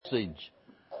message.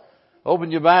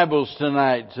 Open your Bibles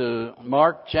tonight to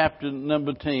Mark chapter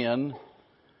number 10.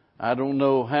 I don't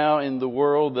know how in the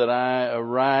world that I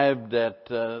arrived at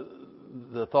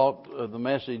the thought of the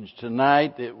message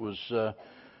tonight. It was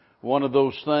one of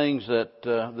those things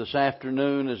that this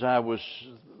afternoon, as I was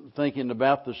thinking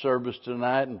about the service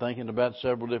tonight and thinking about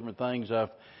several different things I've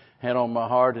had on my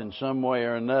heart in some way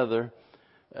or another,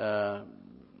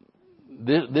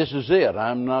 this is it.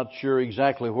 I'm not sure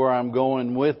exactly where I'm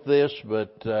going with this,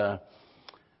 but I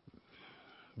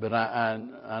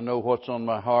know what's on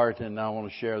my heart, and I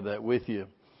want to share that with you.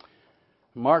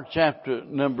 Mark chapter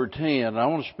number 10. I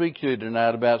want to speak to you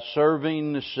tonight about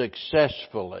serving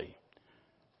successfully.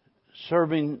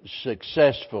 Serving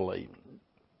successfully.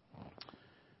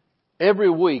 Every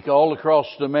week all across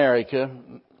America,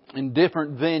 in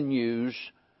different venues,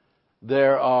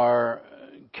 there are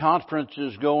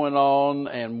conferences going on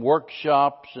and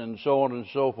workshops and so on and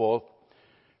so forth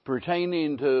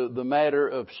pertaining to the matter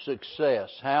of success.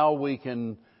 How we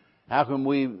can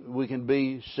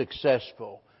be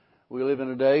successful. We live in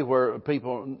a day where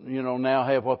people, now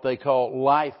have what they call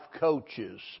life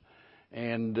coaches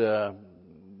and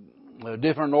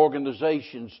different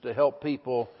organizations to help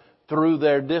people through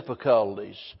their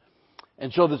difficulties.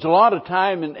 And so there's a lot of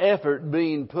time and effort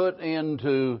being put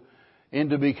into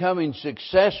becoming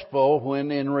successful,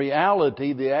 when in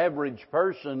reality the average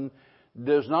person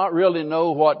does not really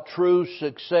know what true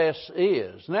success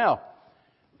is. Now,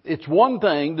 it's one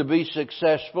thing to be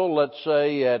successful, let's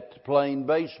say, at playing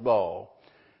baseball.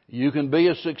 You can be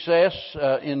a success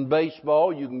in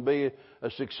baseball. You can be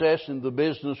a success in the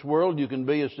business world. You can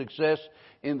be a success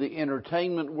in the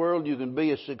entertainment world. You can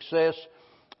be a success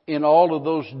in all of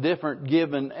those different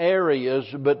given areas,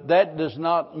 but that does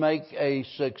not make a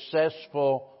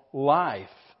successful life.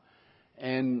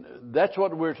 And that's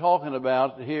what we're talking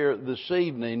about here this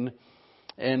evening,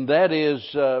 and that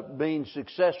is being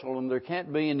successful. And there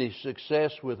can't be any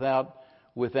success without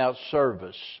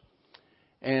service.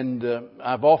 And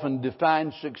I've often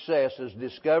defined success as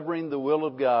discovering the will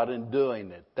of God and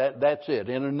doing it. That's it,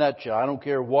 in a nutshell. I don't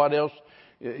care what else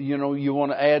you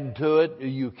want to add to it.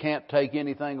 You can't take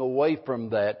anything away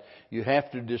from that. You have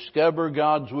to discover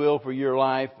God's will for your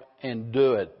life and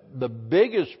do it. The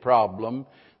biggest problem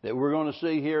that we're going to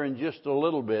see here in just a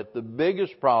little bit, the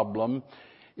biggest problem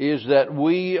is that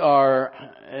we are,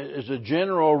 as a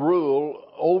general rule,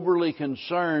 overly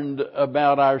concerned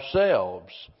about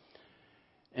ourselves.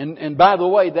 And by the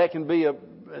way, that can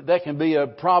be a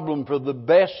problem for the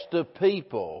best of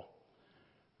people,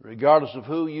 regardless of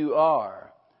who you are.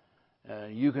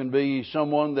 You can be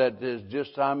someone that has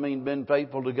been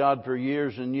faithful to God for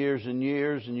years and years and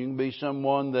years, and you can be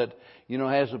someone that,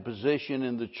 has a position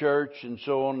in the church and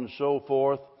so on and so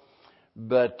forth.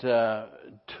 But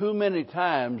too many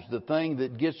times the thing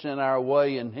that gets in our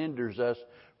way and hinders us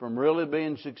from really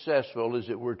being successful is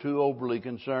that we're too overly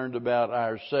concerned about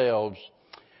ourselves.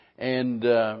 And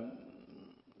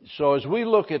so as we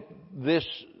look at this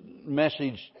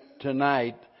message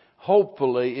tonight,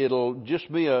 hopefully it'll just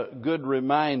be a good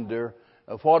reminder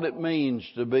of what it means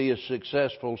to be a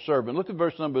successful servant. Look at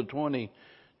verse number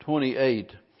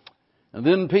 28. And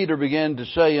then Peter began to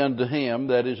say unto him,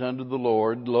 that is unto the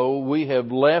Lord, Lo, we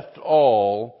have left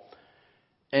all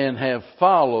and have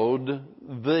followed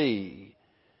thee.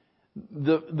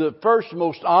 The first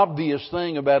most obvious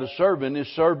thing about a servant is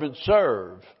servant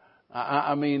serve.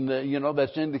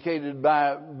 That's indicated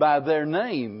by their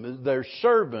name. They're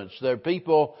servants. They're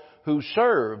people who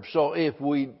serve. So if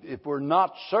we're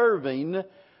not serving,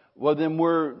 well then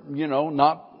we're,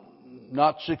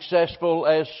 not successful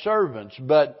as servants.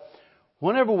 But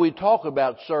whenever we talk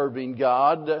about serving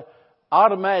God,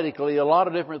 automatically a lot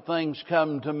of different things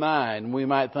come to mind. We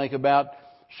might think about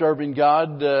serving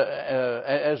God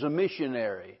as a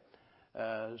missionary.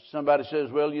 Somebody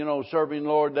says, well, serving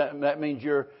Lord, that means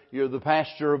you're the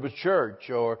pastor of a church,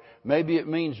 or maybe it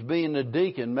means being a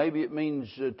deacon, maybe it means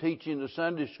teaching a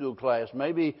Sunday school class,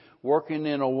 maybe working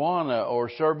in Awana, or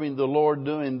serving the Lord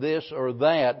doing this or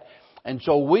that. And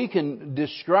so we can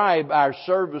describe our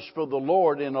service for the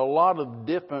Lord in a lot of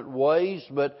different ways,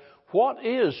 but what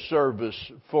is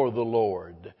service for the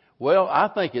Lord? Well, I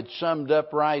think it's summed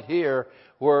up right here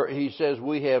where he says,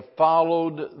 we have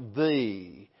followed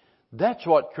thee. That's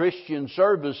what Christian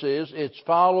service is. It's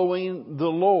following the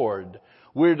Lord.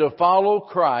 We're to follow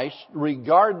Christ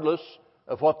regardless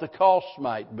of what the cost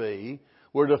might be.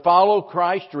 We're to follow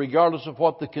Christ regardless of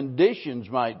what the conditions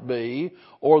might be,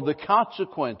 or the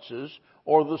consequences,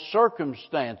 or the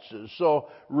circumstances. So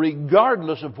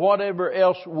regardless of whatever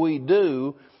else we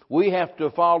do, We have to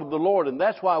follow the Lord. And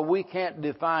that's why we can't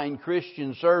define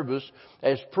Christian service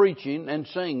as preaching and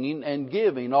singing and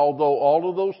giving, although all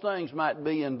of those things might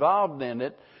be involved in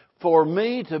it. For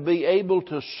me to be able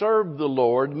to serve the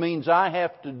Lord means I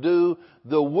have to do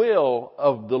the will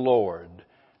of the Lord.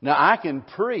 Now, I can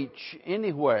preach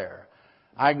anywhere.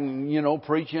 I can,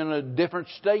 preach in a different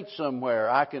state somewhere.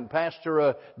 I can pastor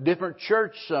a different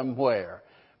church somewhere.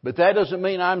 But that doesn't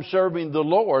mean I'm serving the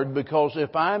Lord, because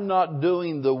if I'm not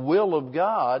doing the will of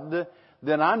God,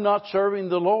 then I'm not serving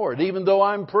the Lord, even though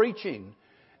I'm preaching.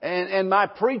 And my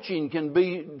preaching can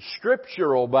be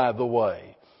scriptural, by the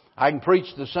way. I can preach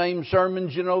the same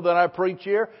sermons, that I preach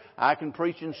here. I can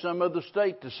preach in some other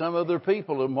state to some other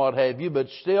people and what have you, but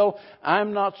still,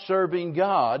 I'm not serving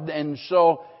God. And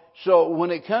so when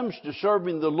it comes to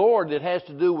serving the Lord, it has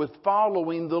to do with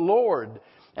following the Lord.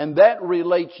 And that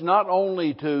relates not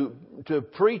only to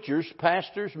preachers,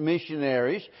 pastors,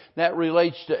 missionaries. That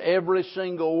relates to every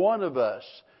single one of us.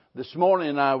 This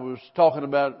morning I was talking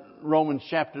about Romans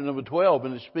chapter number 12,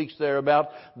 and it speaks there about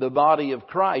the body of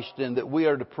Christ and that we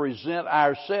are to present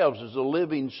ourselves as a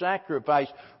living sacrifice.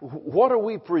 What are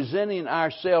we presenting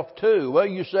ourselves to? Well,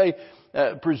 you say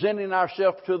presenting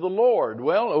ourselves to the Lord.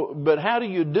 Well, but how do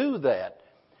you do that?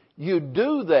 You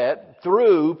do that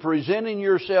through presenting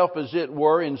yourself, as it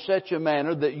were, in such a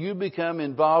manner that you become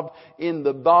involved in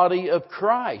the body of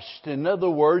Christ. In other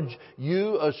words,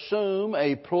 you assume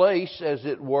a place, as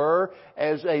it were,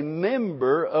 as a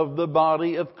member of the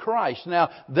body of Christ.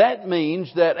 Now, that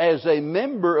means that as a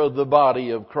member of the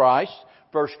body of Christ,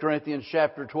 1 Corinthians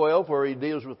chapter 12, where he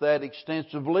deals with that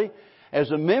extensively,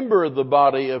 as a member of the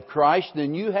body of Christ,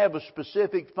 then you have a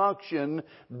specific function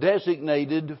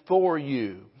designated for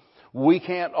you. We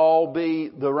can't all be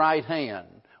the right hand.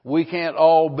 We can't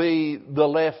all be the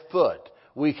left foot.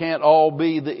 We can't all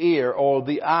be the ear or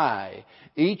the eye.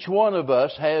 Each one of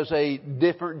us has a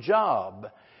different job.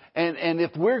 And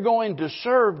if we're going to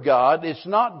serve God, it's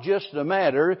not just a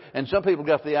matter, and some people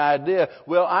got the idea,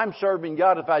 well, I'm serving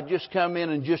God if I just come in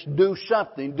and just do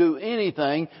something, do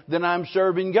anything, then I'm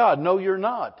serving God. No, you're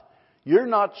not. You're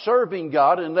not serving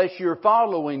God unless you're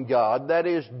following God. That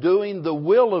is, doing the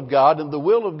will of God. And the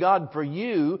will of God for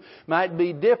you might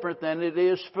be different than it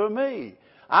is for me.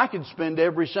 I could spend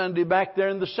every Sunday back there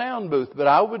in the sound booth, but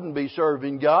I wouldn't be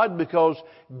serving God, because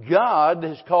God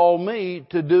has called me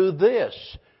to do this.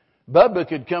 Bubba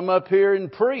could come up here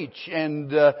and preach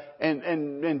and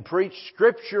preach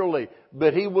scripturally,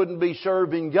 but he wouldn't be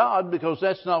serving God, because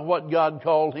that's not what God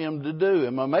called him to do.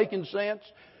 Am I making sense?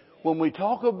 When we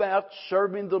talk about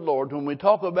serving the Lord, when we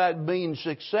talk about being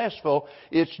successful,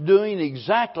 it's doing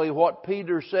exactly what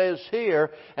Peter says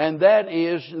here, and that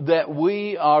is that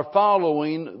we are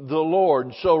following the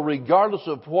Lord. So regardless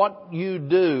of what you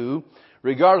do,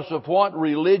 regardless of what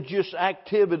religious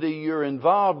activity you're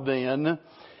involved in,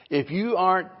 if you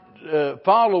aren't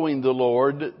following the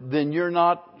Lord, then you're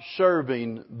not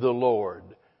serving the Lord.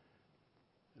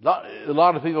 A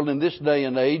lot of people in this day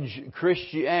and age,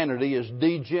 Christianity is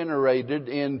degenerated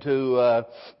into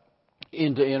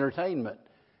entertainment.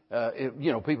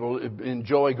 People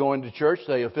enjoy going to church.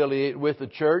 They affiliate with the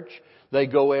church. They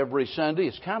go every Sunday.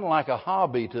 It's kind of like a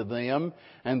hobby to them,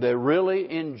 and they really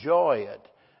enjoy it.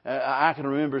 I can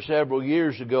remember several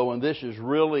years ago, and this is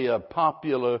really a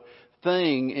popular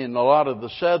thing in a lot of the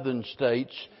southern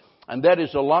states, and that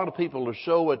is, a lot of people are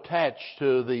so attached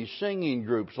to these singing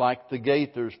groups, like the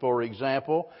Gaithers, for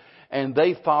example, and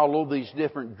they follow these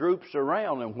different groups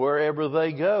around, and wherever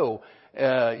they go,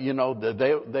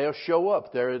 they'll show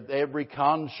up. They're at every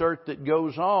concert that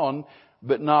goes on,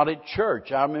 but not at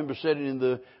church. I remember sitting in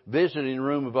the visiting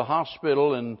room of a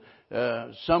hospital, and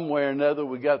somewhere or another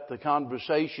we got the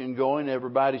conversation going.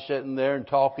 Everybody sitting there and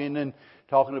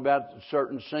talking about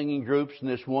certain singing groups, and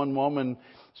this one woman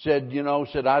said,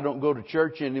 I don't go to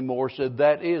church anymore, said,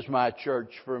 that is my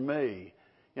church for me.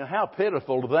 How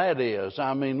pitiful that is.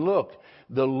 I mean, look,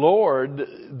 the Lord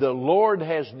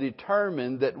has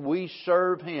determined that we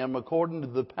serve Him according to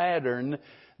the pattern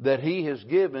that He has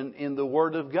given in the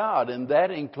Word of God, and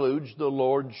that includes the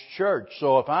Lord's church.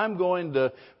 So if I'm going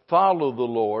to follow the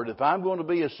Lord, if I'm going to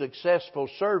be a successful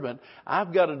servant,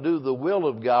 I've got to do the will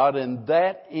of God, and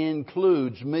that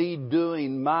includes me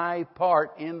doing my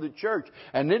part in the church.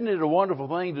 And isn't it a wonderful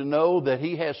thing to know that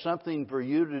He has something for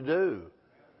you to do?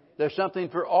 There's something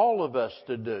for all of us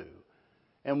to do.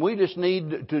 And we just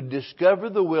need to discover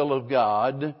the will of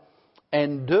God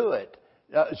and do it.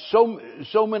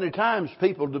 So many times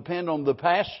people depend on the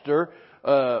pastor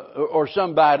or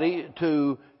somebody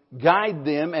to guide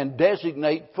them and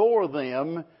designate for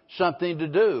them something to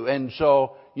do. And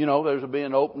so, there's be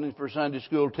an opening for a Sunday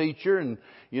school teacher, and,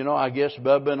 I guess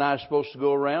Bubba and I are supposed to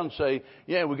go around and say,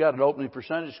 yeah, we got an opening for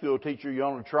Sunday school teacher. You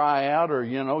want to try out, or,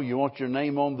 you want your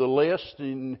name on the list,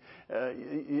 and,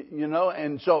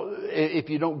 and so if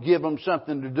you don't give them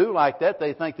something to do like that,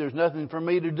 they think there's nothing for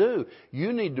me to do.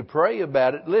 You need to pray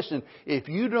about it. Listen, if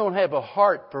you don't have a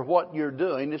heart for what you're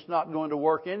doing, it's not going to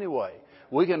work anyway.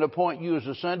 We can appoint you as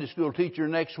a Sunday school teacher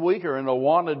next week or an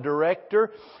Awana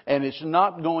director, and it's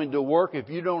not going to work if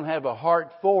you don't have a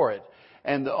heart for it.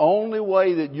 And the only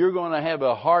way that you're going to have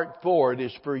a heart for it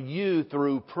is for you,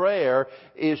 through prayer,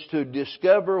 is to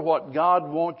discover what God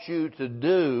wants you to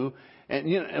do. And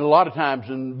and a lot of times,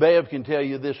 and Bev can tell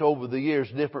you this over the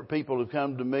years, different people have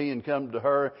come to me and come to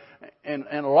her, and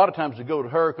a lot of times they go to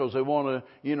her because they want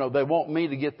to, they want me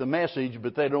to get the message,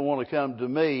 but they don't want to come to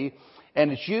me. And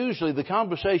it's usually, the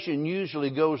conversation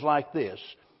usually goes like this.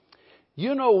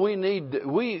 We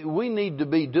need to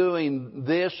be doing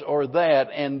this or that.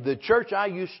 And the church I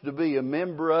used to be a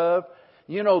member of,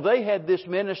 they had this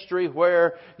ministry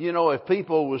where, if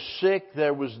people was sick,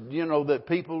 there was, that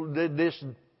people did this,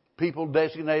 people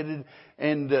designated.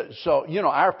 And so,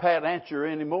 our pat answer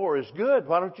anymore is good.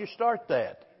 Why don't you start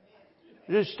that?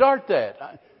 Just start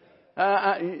that.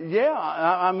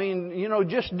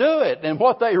 Just do it. And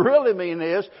what they really mean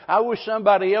is, I wish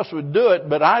somebody else would do it,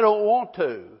 but I don't want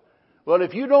to. Well,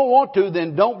 if you don't want to,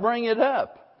 then don't bring it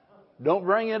up. Don't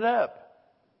bring it up.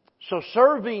 So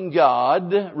serving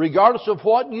God, regardless of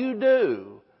what you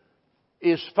do,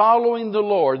 is following the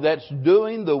Lord. That's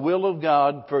doing the will of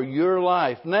God for your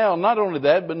life. Now, not only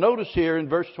that, but notice here in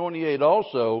verse 28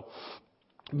 also,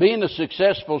 being a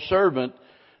successful servant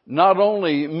not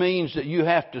only means that you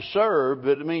have to serve,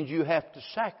 but it means you have to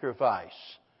sacrifice.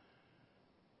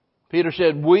 Peter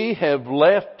said, we have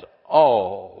left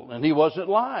all. And he wasn't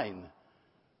lying.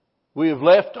 We have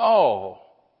left all.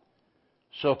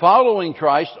 So following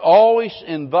Christ always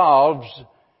involves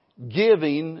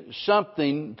giving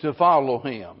something to follow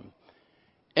Him.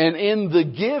 And in the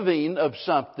giving of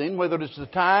something, whether it's the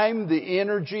time, the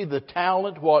energy, the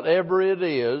talent, whatever it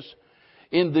is,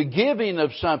 in the giving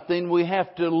of something, we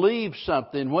have to leave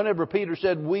something. Whenever Peter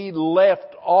said, we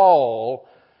left all,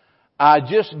 I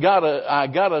got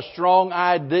a strong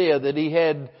idea that he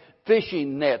had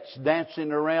fishing nets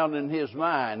dancing around in his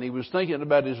mind. He was thinking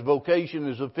about his vocation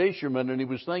as a fisherman, and he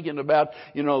was thinking about,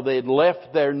 they'd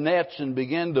left their nets and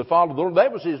began to follow the Lord.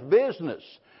 That was his business.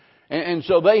 And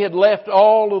so they had left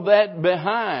all of that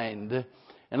behind. And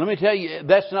let me tell you,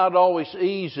 that's not always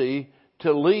easy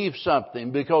to leave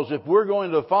something, because if we're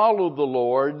going to follow the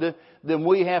Lord, then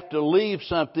we have to leave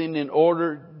something in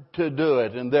order to do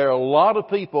it. And there are a lot of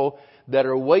people that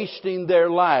are wasting their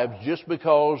lives just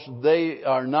because they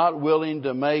are not willing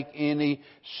to make any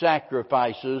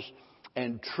sacrifices.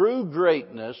 And true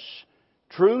greatness,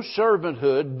 true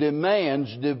servanthood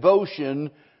demands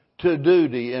devotion to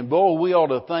duty. And boy, we ought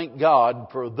to thank God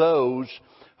for those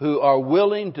who are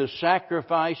willing to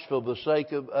sacrifice for the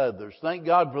sake of others. Thank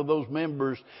God for those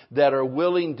members that are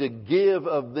willing to give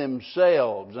of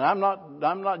themselves. And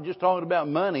I'm not just talking about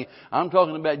money. I'm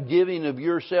talking about giving of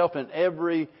yourself in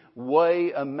every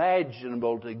way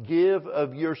imaginable. To give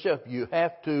of yourself, you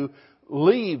have to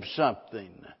leave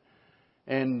something.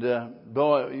 And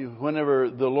whenever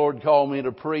the Lord called me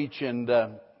to preach, and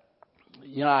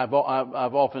I've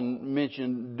often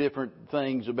mentioned different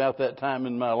things about that time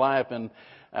in my life, and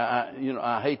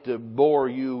I hate to bore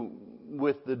you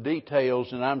with the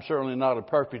details, and I'm certainly not a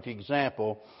perfect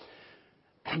example.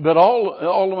 But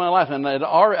all of my life, and I'd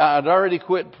already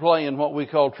quit playing what we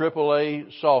call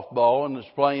AAA softball, and was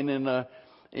playing in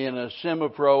a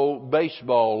semi-pro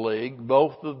baseball league,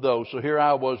 both of those. So here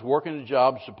I was working a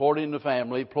job, supporting the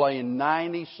family, playing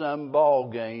 90-some ball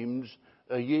games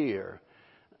a year.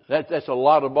 That's a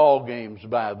lot of ball games,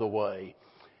 by the way.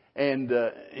 And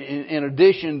in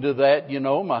addition to that,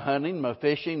 my hunting, my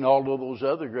fishing, all of those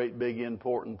other great big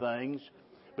important things.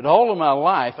 But all of my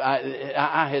life,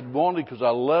 I had wanted, because I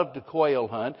loved to quail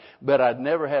hunt, but I'd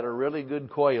never had a really good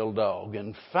quail dog.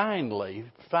 And finally,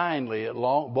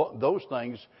 those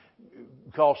things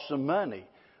cost some money.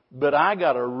 But I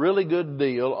got a really good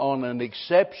deal on an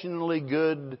exceptionally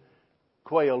good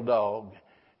quail dog.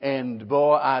 And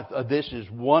boy, this is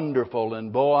wonderful.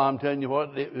 And boy, I'm telling you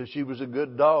what, she was a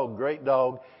good dog, great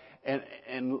dog. And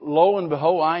lo and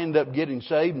behold, I ended up getting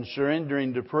saved and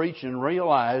surrendering to preach, and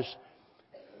realized,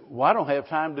 well, I don't have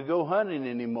time to go hunting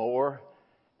anymore.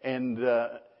 And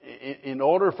in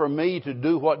order for me to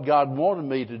do what God wanted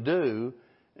me to do,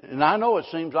 and I know it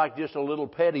seems like just a little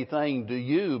petty thing to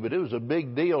you, but it was a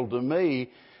big deal to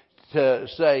me to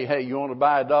say, hey, you want to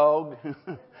buy a dog?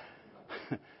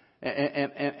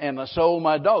 and I sold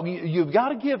my dog. You've got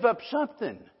to give up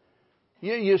something.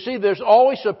 You see, there's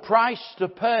always a price to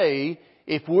pay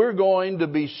if we're going to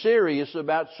be serious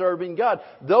about serving God.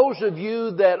 Those of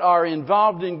you that are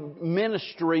involved in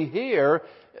ministry here,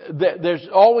 there's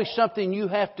always something you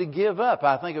have to give up.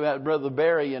 I think about Brother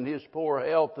Barry and his poor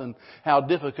health and how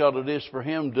difficult it is for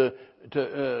him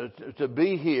to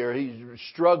be here. He's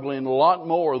struggling a lot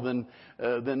more than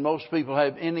most people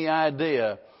have any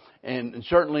idea, and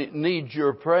certainly needs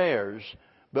your prayers.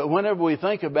 But whenever we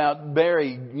think about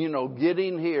Barry,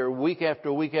 getting here week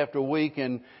after week after week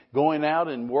and going out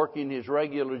and working his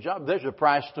regular job, there's a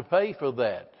price to pay for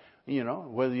that.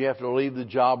 Whether you have to leave the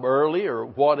job early or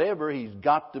whatever, he's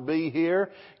got to be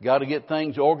here, got to get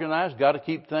things organized, got to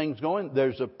keep things going.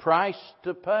 There's a price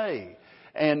to pay.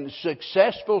 And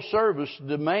successful service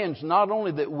demands not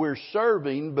only that we're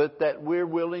serving, but that we're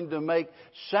willing to make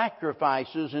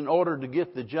sacrifices in order to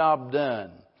get the job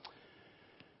done.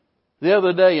 The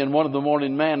other day in one of the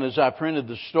Morning Mannas, I printed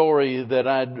the story that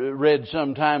I'd read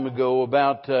some time ago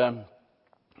about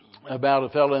a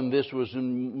fellow, and this was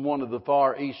in one of the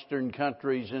far eastern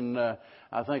countries in,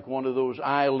 I think, one of those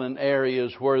island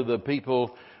areas where the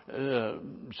people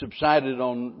subsided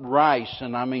on rice.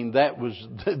 And I mean, that was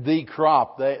the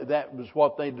crop. That was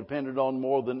what they depended on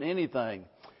more than anything.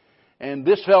 And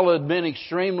this fellow had been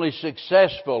extremely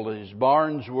successful. His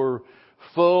barns were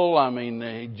full. I mean,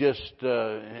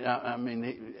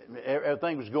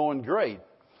 everything was going great.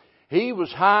 He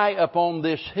was high up on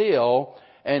this hill,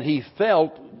 and he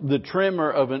felt the tremor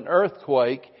of an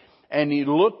earthquake, and he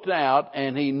looked out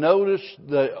and he noticed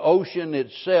the ocean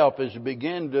itself as it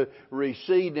began to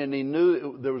recede, and he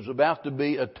knew there was about to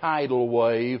be a tidal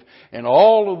wave, and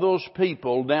all of those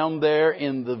people down there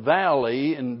in the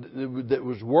valley and that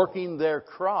was working their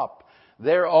crop,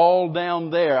 they're all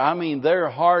down there. I mean, they're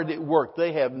hard at work.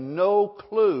 They have no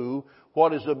clue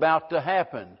what is about to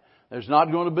happen. There's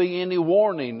not going to be any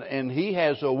warning, and he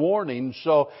has a warning.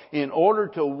 So in order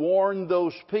to warn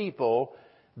those people,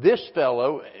 this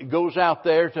fellow goes out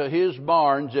there to his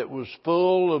barns. It was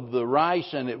full of the rice,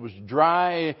 and it was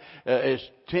dry as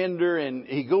tinder, and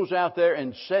he goes out there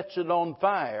and sets it on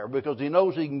fire because he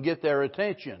knows he can get their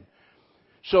attention.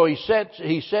 So he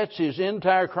sets his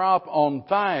entire crop on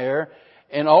fire,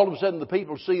 and all of a sudden the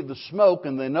people see the smoke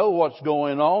and they know what's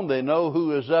going on. They know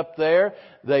who is up there.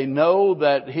 They know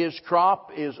that his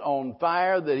crop is on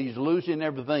fire, that he's losing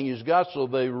everything he's got. So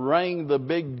they ring the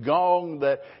big gong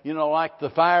that, like the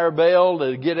fire bell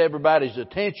to get everybody's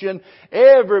attention.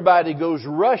 Everybody goes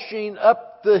rushing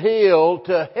up the hill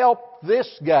to help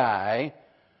this guy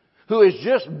who has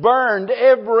just burned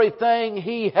everything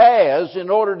he has in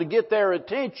order to get their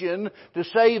attention to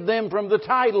save them from the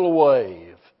tidal wave.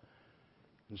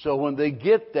 And so when they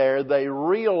get there, they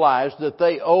realize that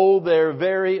they owe their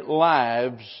very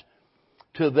lives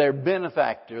to their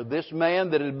benefactor, this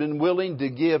man that had been willing to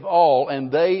give all, and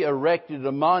they erected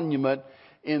a monument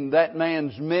in that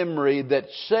man's memory that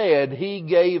said he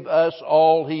gave us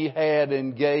all he had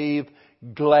and gave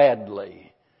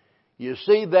gladly. You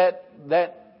see,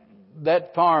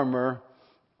 that farmer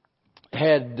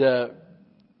had,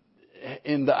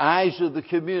 in the eyes of the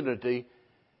community,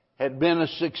 had been a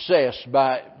success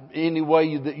by any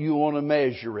way that you want to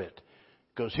measure it.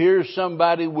 Because here's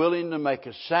somebody willing to make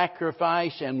a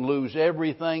sacrifice and lose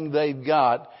everything they've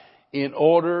got in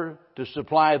order to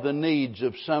supply the needs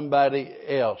of somebody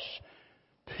else.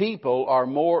 People are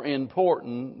more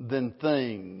important than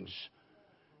things.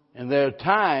 And there are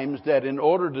times that in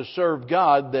order to serve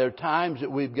God, there are times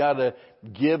that we've got to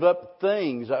give up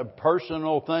things,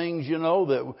 personal things,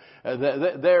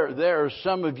 that there are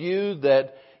some of you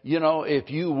that,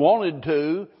 if you wanted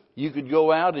to, you could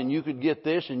go out and you could get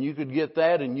this and you could get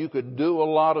that and you could do a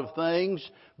lot of things,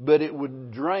 but it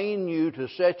would drain you to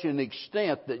such an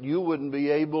extent that you wouldn't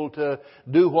be able to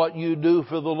do what you do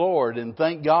for the Lord. And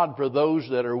thank God for those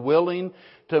that are willing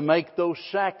to make those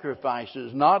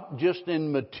sacrifices, not just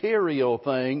in material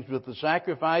things, but the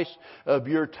sacrifice of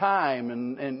your time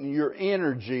and your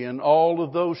energy and all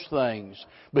of those things.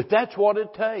 But that's what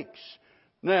it takes.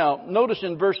 Now, notice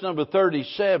in verse number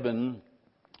 37,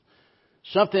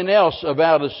 something else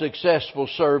about a successful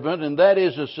servant, and that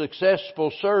is a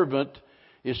successful servant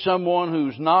is someone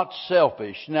who's not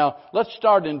selfish. Now, let's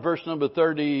start in verse number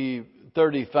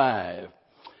 35.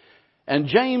 And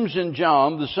James and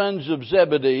John, the sons of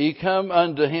Zebedee, come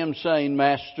unto him, saying,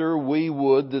 Master, we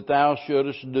would that thou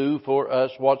shouldest do for us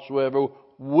whatsoever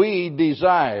we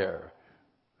desire.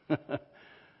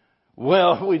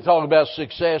 Well, we talk about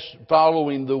success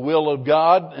following the will of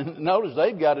God. And notice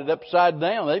they've got it upside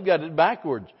down. They've got it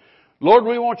backwards. Lord,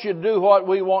 we want you to do what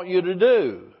we want you to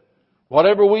do.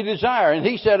 whatever we desire. And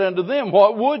he said unto them,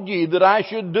 what would ye that I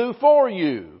should do for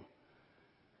you?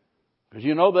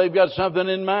 Because they've got something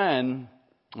in mind.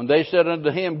 And they said unto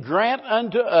him, grant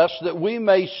unto us that we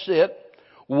may sit,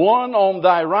 one on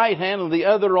thy right hand and the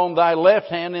other on thy left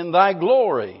hand in thy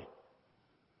glory.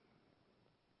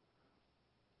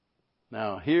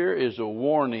 Now here is a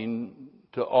warning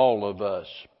to all of us.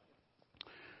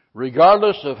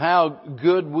 Regardless of how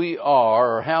good we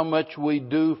are or how much we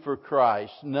do for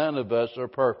Christ, none of us are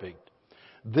perfect.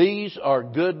 These are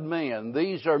good men.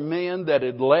 These are men that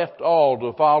had left all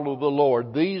to follow the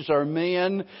Lord. These are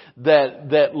men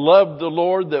that loved the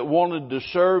Lord, that wanted to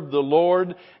serve the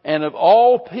Lord. And of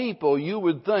all people, you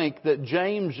would think that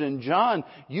James and John,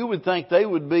 you would think they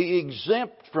would be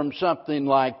exempt from something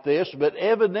like this. But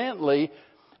evidently,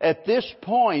 at this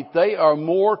point, they are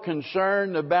more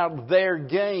concerned about their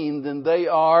gain than they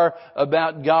are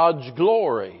about God's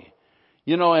glory.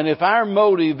 And if our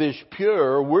motive is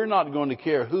pure, we're not going to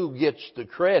care who gets the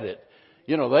credit.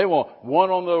 They want one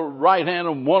on the right hand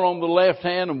and one on the left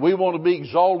hand, and we want to be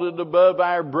exalted above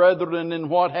our brethren and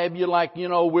what have you, like,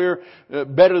 we're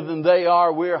better than they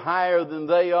are, we're higher than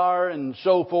they are, and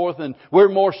so forth, and we're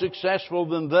more successful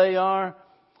than they are.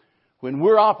 When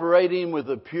we're operating with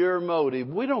a pure motive,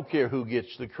 we don't care who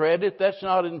gets the credit. That's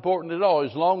not important at all,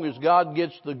 as long as God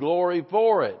gets the glory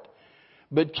for it.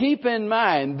 But keep in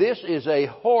mind, this is a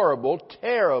horrible,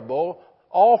 terrible,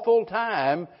 awful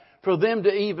time for them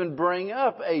to even bring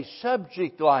up a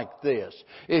subject like this.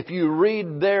 If you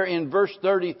read there in verse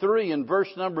 33 and verse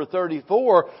number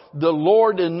 34, the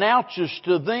Lord announces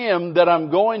to them that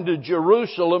I'm going to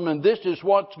Jerusalem and this is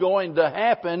what's going to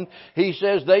happen. He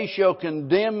says, they shall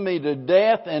condemn me to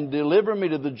death and deliver me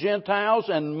to the Gentiles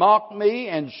and mock me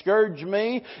and scourge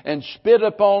me and spit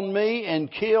upon me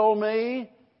and kill me.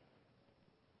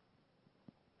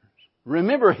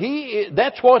 Remember,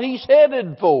 that's what he's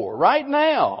headed for right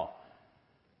now.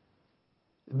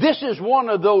 This is one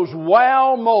of those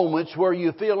wow moments where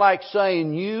you feel like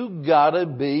saying, you gotta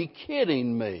be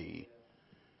kidding me.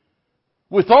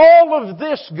 With all of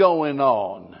this going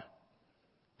on,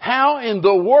 how in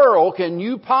the world can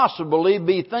you possibly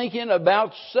be thinking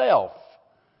about self?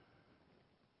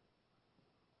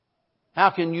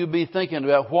 How can you be thinking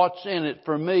about what's in it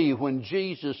for me when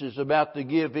Jesus is about to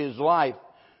give His life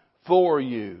for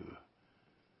you?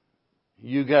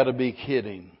 You got to be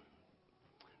kidding.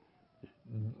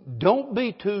 Don't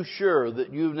be too sure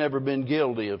that you've never been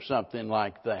guilty of something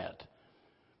like that.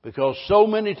 Because so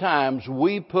many times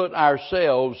we put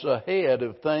ourselves ahead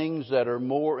of things that are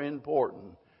more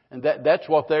important. And that's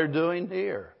what they're doing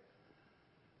here.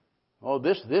 Oh,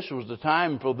 this was the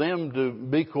time for them to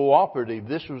be cooperative.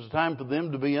 This was the time for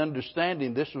them to be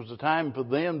understanding. This was the time for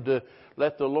them to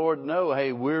let the Lord know,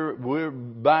 hey, we're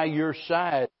by your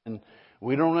side, and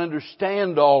we don't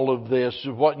understand all of this,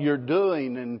 of what you're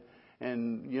doing, and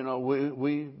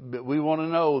we want to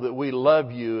know that we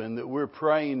love you and that we're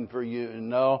praying for you. And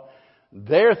no,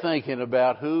 they're thinking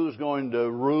about who's going to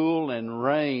rule and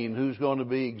reign, who's going to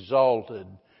be exalted.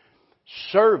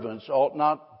 Servants ought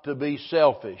not to be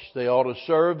selfish. They ought to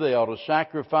serve. They ought to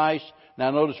sacrifice. Now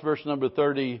notice verse number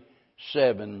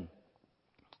 37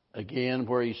 again,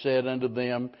 where he said unto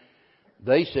them,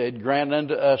 they said, grant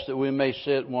unto us that we may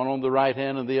sit one on the right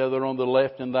hand and the other on the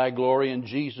left in thy glory. And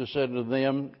Jesus said unto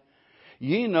them,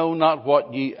 ye know not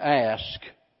what ye ask.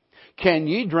 Can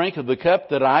ye drink of the cup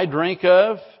that I drink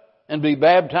of, and be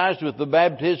baptized with the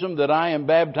baptism that I am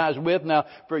baptized with? Now,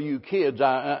 for you kids,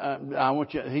 I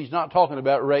want you, he's not talking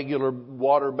about regular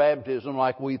water baptism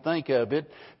like we think of it.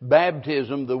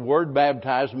 Baptism, the word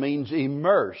baptize means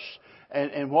immerse.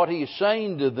 And what he's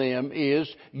saying to them is,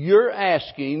 you're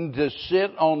asking to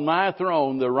sit on my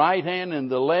throne, the right hand and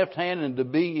the left hand, and to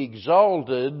be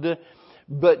exalted.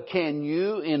 But can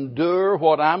you endure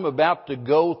what I'm about to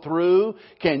go through?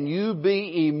 Can you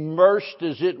be immersed,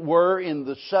 as it were, in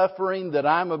the suffering that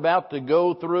I'm about to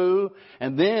go through?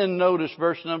 And then notice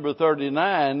verse number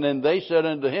 39, and they said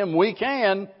unto him, we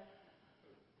can.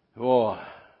 Boy,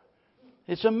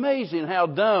 it's amazing how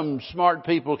dumb smart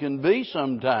people can be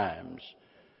sometimes.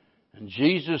 And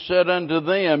Jesus said unto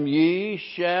them, ye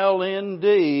shall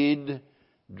indeed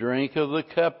drink of the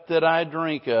cup that I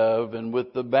drink of, and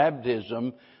with the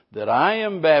baptism that I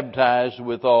am baptized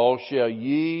withal shall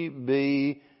ye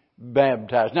be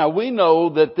baptized. Now we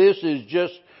know that this is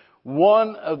just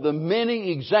one of the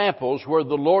many examples where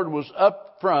the Lord was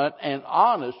upfront and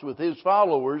honest with His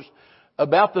followers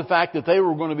about the fact that they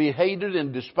were going to be hated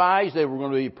and despised, they were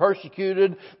going to be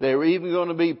persecuted, they were even going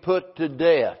to be put to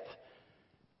death.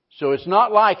 So it's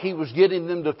not like He was getting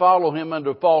them to follow Him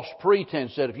under false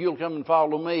pretense that if you'll come and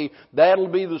follow me, that'll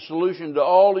be the solution to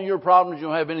all of your problems. You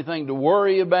don't have anything to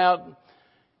worry about.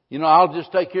 You know, I'll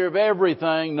just take care of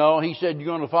everything. No, He said you're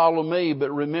going to follow me,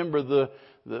 but remember the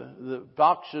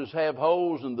foxes have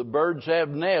holes and the birds have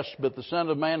nests, but the Son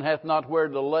of Man hath not where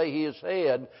to lay His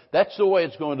head. That's the way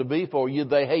it's going to be for you.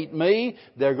 They hate me,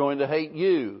 they're going to hate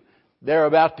you. They're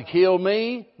about to kill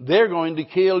me, they're going to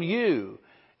kill you.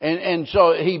 And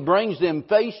so He brings them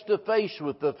face to face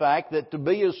with the fact that to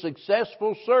be a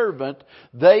successful servant,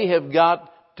 they have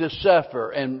got to suffer.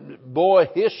 And boy,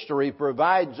 history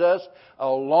provides us a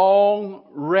long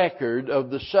record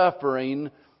of the suffering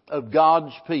of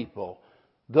God's people.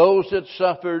 Those that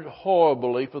suffered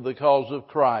horribly for the cause of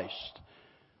Christ.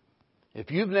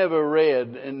 If you've never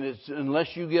read, and unless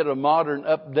you get a modern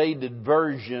updated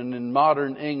version in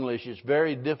modern English, it's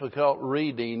very difficult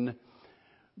reading.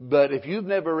 But if you've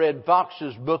never read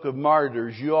Fox's Book of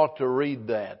Martyrs, you ought to read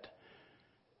that.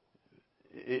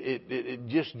 It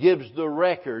just gives the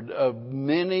record of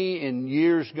many in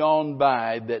years gone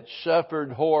by that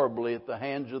suffered horribly at the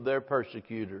hands of their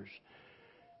persecutors.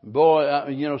 Boy,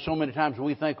 you know, so many times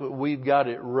we think we've got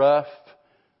it rough.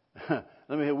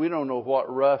 We don't know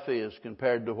what rough is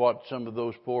compared to what some of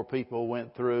those poor people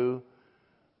went through.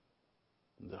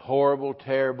 The horrible,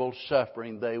 terrible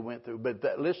suffering they went through. But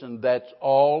listen, that's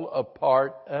all a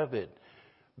part of it.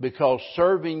 Because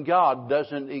serving God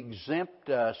doesn't exempt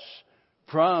us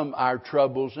from our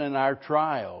troubles and our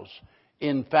trials.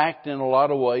 In fact, in a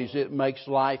lot of ways, it makes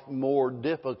life more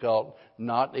difficult,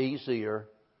 not easier.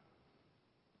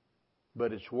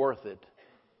 But it's worth it.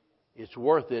 It's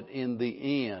worth it in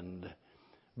the end.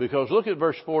 Because look at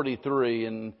verse 43,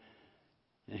 and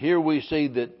here we see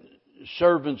that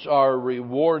servants are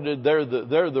rewarded. They're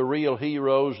the real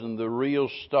heroes and the real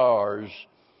stars.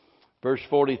 Verse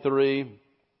 43,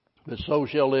 but so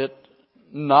shall it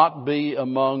not be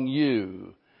among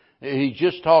you. He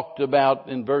just talked about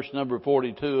in verse number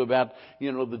 42 about,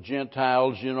 the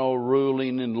Gentiles,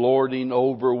 ruling and lording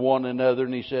over one another.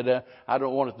 And he said, I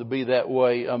don't want it to be that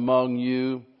way among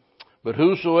you. But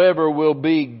whosoever will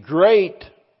be great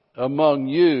among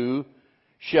you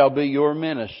shall be your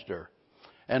minister.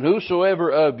 And whosoever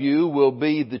of you will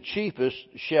be the chiefest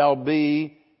shall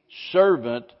be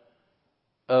servant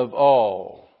of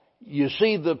all. You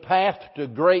see, the path to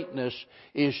greatness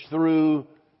is through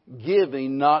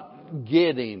giving, not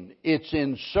getting. It's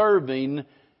in serving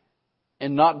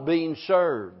and not being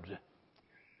served.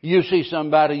 You see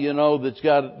somebody, that's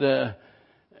got a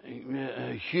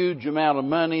huge amount of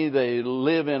money. They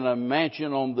live in a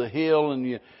mansion on the hill, and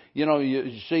you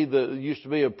see there used to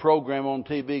be a program on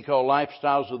TV called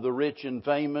Lifestyles of the Rich and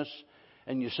Famous.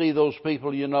 And you see those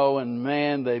people, and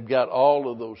man, they've got all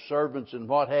of those servants and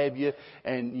what have you.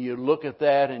 And you look at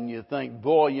that and you think,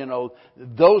 boy,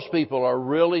 those people are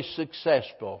really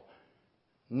successful.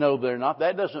 No, they're not.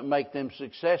 That doesn't make them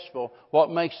successful. What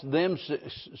makes them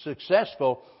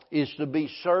successful is to be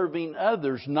serving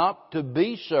others, not to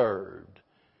be served.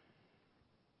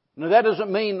 Now that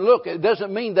doesn't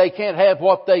mean they can't have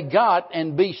what they got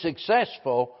and be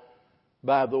successful,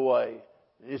 by the way.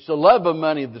 It's the love of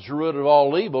money that's the root of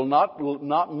all evil,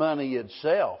 not money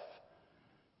itself.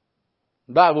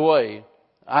 By the way,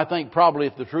 I think probably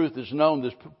if the truth is known,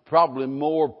 there's probably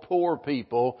more poor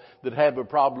people that have a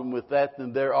problem with that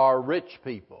than there are rich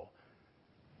people.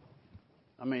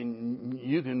 I mean,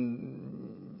 you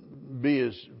can be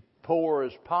as poor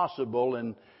as possible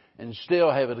and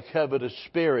still have a covetous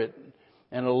spirit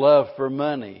and a love for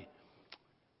money.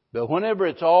 But whenever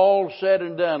it's all said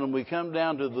and done and we come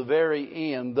down to the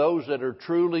very end, those that are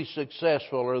truly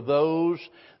successful are those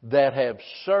that have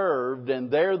served, and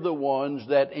they're the ones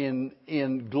that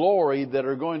in glory that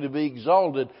are going to be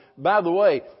exalted. By the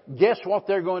way, guess what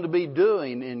they're going to be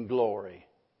doing in glory?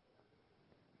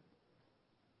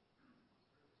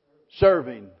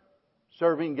 Serving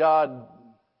God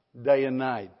day and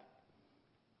night.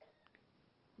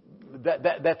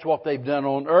 That's what they've done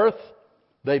on earth.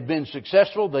 They've been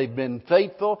successful. They've been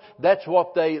faithful. That's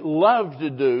what they love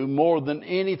to do more than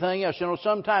anything else.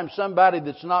 Sometimes somebody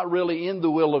that's not really in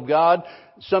the will of God,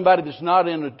 somebody that's not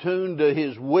in attune to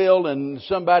His will, and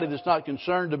somebody that's not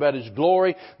concerned about His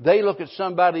glory, they look at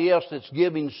somebody else that's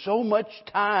giving so much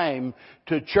time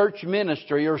to church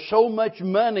ministry or so much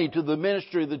money to the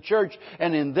ministry of the church,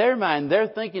 and in their mind they're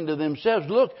thinking to themselves,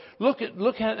 look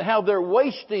at how they're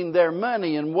wasting their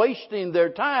money and wasting their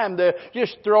time. They're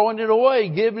just throwing it away,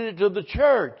 giving it to the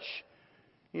church.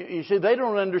 You see, they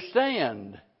don't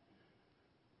understand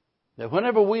that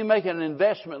whenever we make an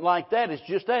investment like that, it's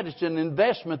just that. It's an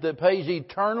investment that pays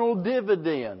eternal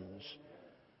dividends.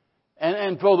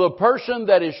 And for the person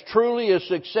that is truly a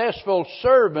successful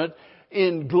servant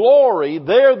in glory,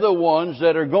 they're the ones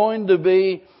that are going to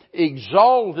be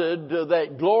exalted to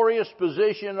that glorious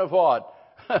position of what?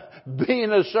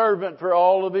 Being a servant for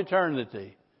all of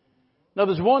eternity. Now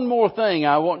there's one more thing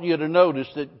I want you to notice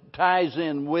that ties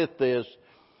in with this.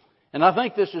 And I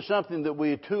think this is something that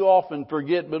we too often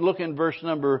forget, but look in verse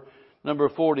number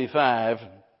 45.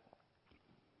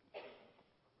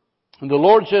 And the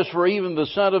Lord says, for even the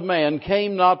Son of Man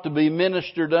came not to be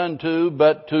ministered unto,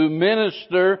 but to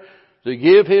minister, to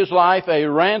give His life a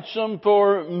ransom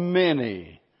for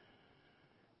many.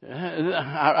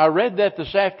 I read that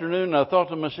this afternoon and I thought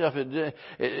to myself,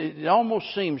 it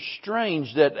almost seems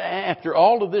strange that after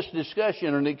all of this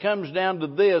discussion, and it comes down to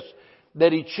this,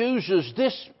 that He chooses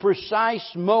this precise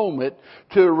moment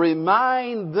to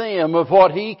remind them of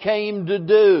what He came to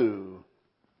do.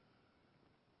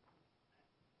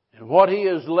 And what He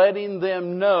is letting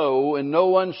them know in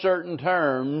no uncertain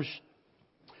terms,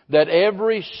 that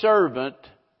every servant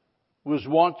was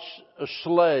once a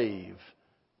slave.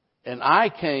 And I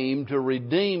came to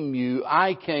redeem you.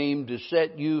 I came to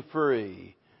set you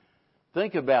free.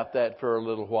 Think about that for a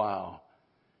little while.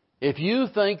 If you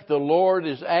think the Lord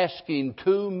is asking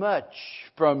too much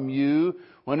from you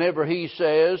whenever He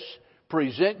says,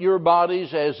 present your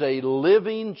bodies as a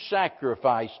living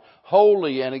sacrifice,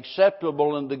 holy and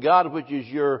acceptable unto God, which is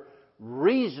your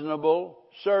reasonable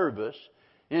service,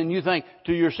 and you think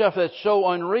to yourself, that's so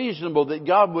unreasonable that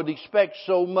God would expect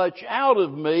so much out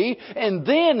of me, and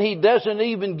then He doesn't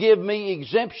even give me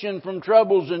exemption from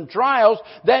troubles and trials,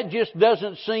 that just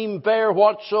doesn't seem fair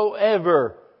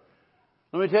whatsoever.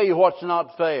 Let me tell you what's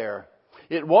not fair.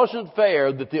 It wasn't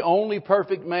fair that the only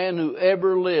perfect man who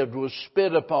ever lived was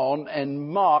spit upon and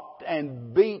mocked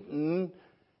and beaten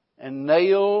and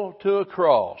nailed to a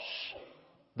cross.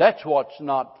 That's what's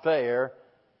not fair.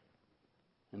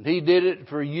 And He did it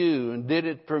for you and did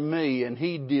it for me. And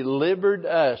He delivered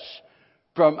us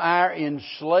from our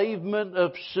enslavement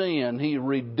of sin. He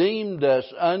redeemed us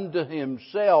unto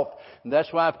Himself. And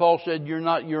that's why Paul said, you're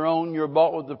not your own, you're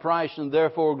bought with a price, and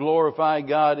therefore glorify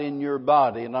God in your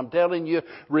body. And I'm telling you,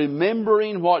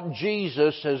 remembering what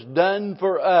Jesus has done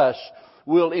for us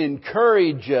will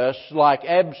encourage us like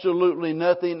absolutely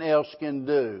nothing else can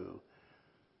do.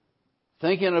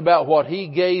 Thinking about what He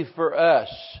gave for us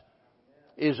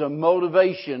is a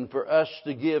motivation for us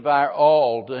to give our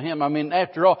all to Him. I mean,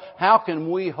 after all, how can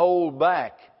we hold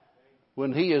back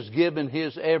when He has given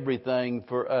His everything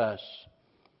for us?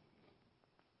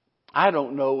 I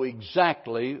don't know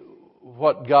exactly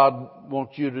what God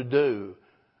wants you to do.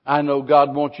 I know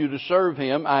God wants you to serve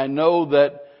Him. I know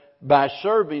that by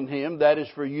serving Him, that is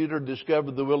for you to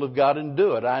discover the will of God and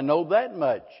do it. I know that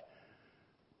much.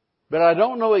 But I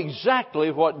don't know exactly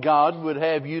what God would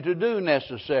have you to do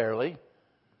necessarily.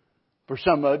 For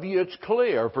some of you, it's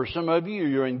clear. For some of you,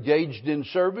 you're engaged in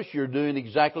service. You're doing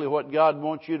exactly what God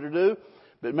wants you to do.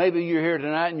 But maybe you're here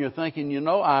tonight and you're thinking,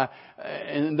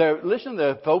 listen, there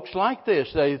are folks like this.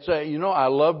 They say, I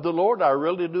love the Lord. I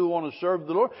really do want to serve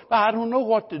the Lord. But I don't know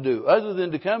what to do. Other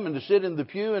than to come and to sit in the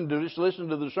pew and to just listen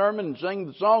to the sermon and sing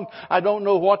the song, I don't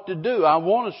know what to do. I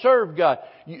want to serve God.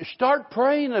 You start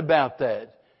praying about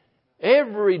that.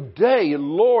 Every day,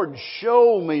 Lord,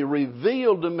 show me,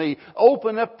 reveal to me,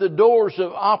 open up the doors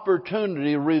of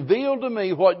opportunity, reveal to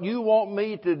me what you want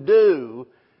me to do.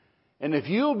 And if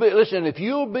you'll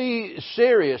be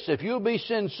serious, if you'll be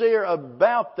sincere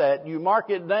about that, you mark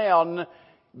it down,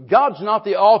 God's not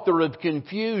the author of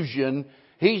confusion.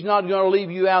 He's not going to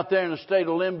leave you out there in a state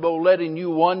of limbo letting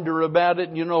you wonder about it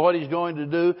and you know what He's going to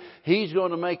do. He's going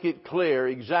to make it clear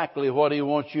exactly what He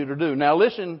wants you to do. Now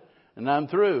listen, and I'm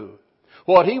through.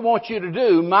 What He wants you to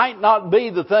do might not be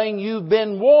the thing you've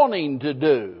been wanting to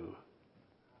do.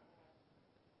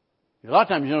 A lot of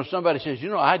times, somebody says,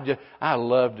 I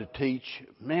love to teach.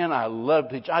 Man, I love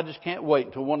to teach. I just can't wait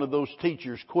until one of those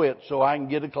teachers quits so I can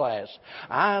get a class.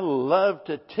 I love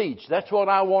to teach. That's what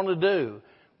I want to do.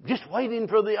 Just waiting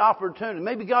for the opportunity.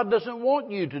 Maybe God doesn't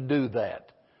want you to do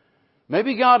that.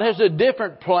 Maybe God has a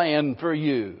different plan for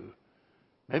you.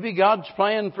 Maybe God's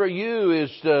plan for you is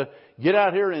to get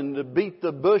out here and to beat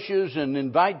the bushes and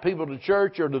invite people to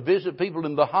church or to visit people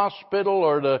in the hospital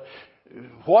or to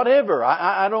whatever.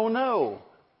 I don't know.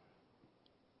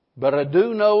 But I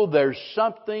do know there's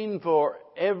something for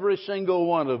every single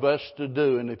one of us to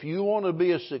do. And if you want to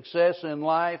be a success in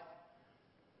life,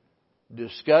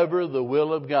 discover the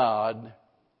will of God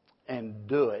and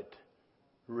do it.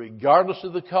 Regardless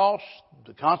of the cost,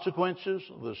 the consequences,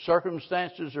 the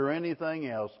circumstances, or anything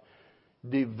else.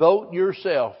 Devote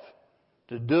yourself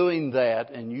to doing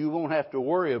that, and you won't have to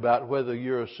worry about whether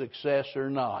you're a success or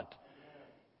not.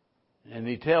 And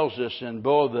he tells us, and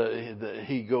boy,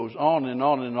 he goes on and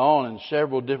on and on in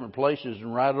several different places,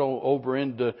 and right over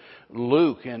into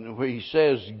Luke, and he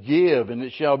says, give, and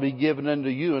it shall be given unto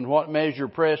you. And what measure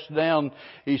pressed down,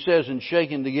 he says, and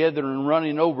shaken together and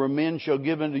running over, men shall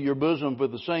give into your bosom, for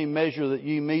the same measure that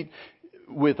ye meet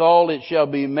withal, it shall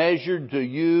be measured to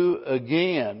you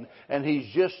again. And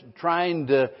he's just trying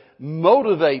to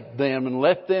motivate them and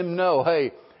let them know,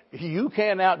 hey, you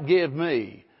can't outgive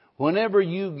me. Whenever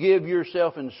you give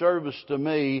yourself in service to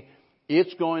me,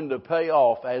 it's going to pay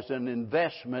off as an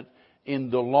investment in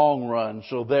the long run.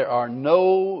 So there are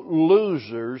no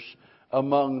losers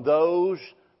among those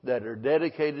that are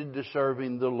dedicated to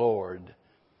serving the Lord.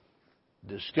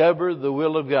 Discover the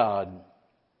will of God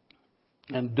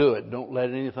and do it. Don't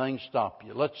let anything stop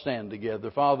you. Let's stand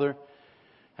together. Father,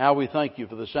 how we thank you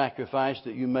for the sacrifice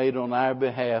that you made on our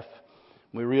behalf.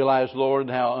 We realize,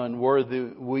 Lord, how unworthy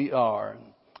we are.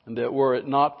 And that were it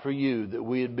not for you, that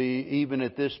we'd be, even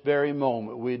at this very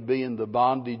moment, we'd be in the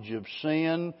bondage of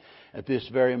sin. At this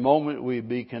very moment, we'd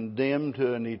be condemned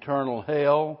to an eternal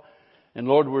hell. And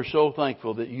Lord, we're so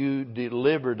thankful that you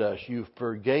delivered us. You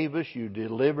forgave us. You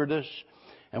delivered us.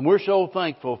 And we're so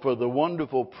thankful for the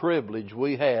wonderful privilege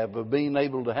we have of being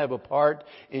able to have a part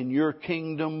in your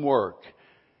kingdom work.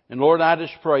 And Lord, I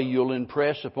just pray you'll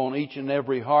impress upon each and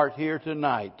every heart here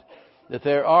tonight that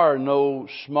there are no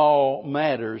small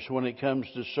matters when it comes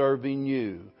to serving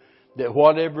you. That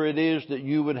whatever it is that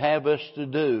you would have us to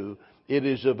do, it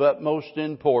is of utmost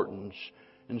importance.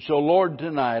 And so, Lord,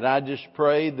 tonight I just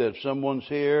pray that if someone's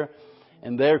here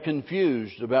and they're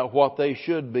confused about what they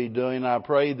should be doing, I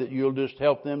pray that you'll just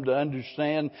help them to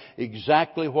understand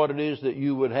exactly what it is that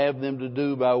you would have them to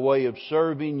do by way of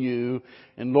serving you.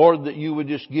 And Lord, that you would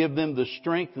just give them the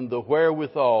strength and the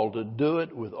wherewithal to do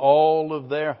it with all of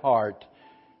their heart.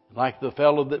 Like the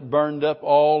fellow that burned up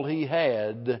all he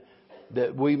had,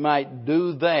 that we might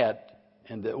do that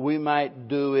and that we might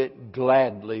do it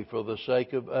gladly for the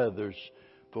sake of others.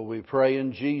 For we pray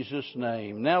in Jesus'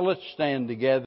 name. Now let's stand together.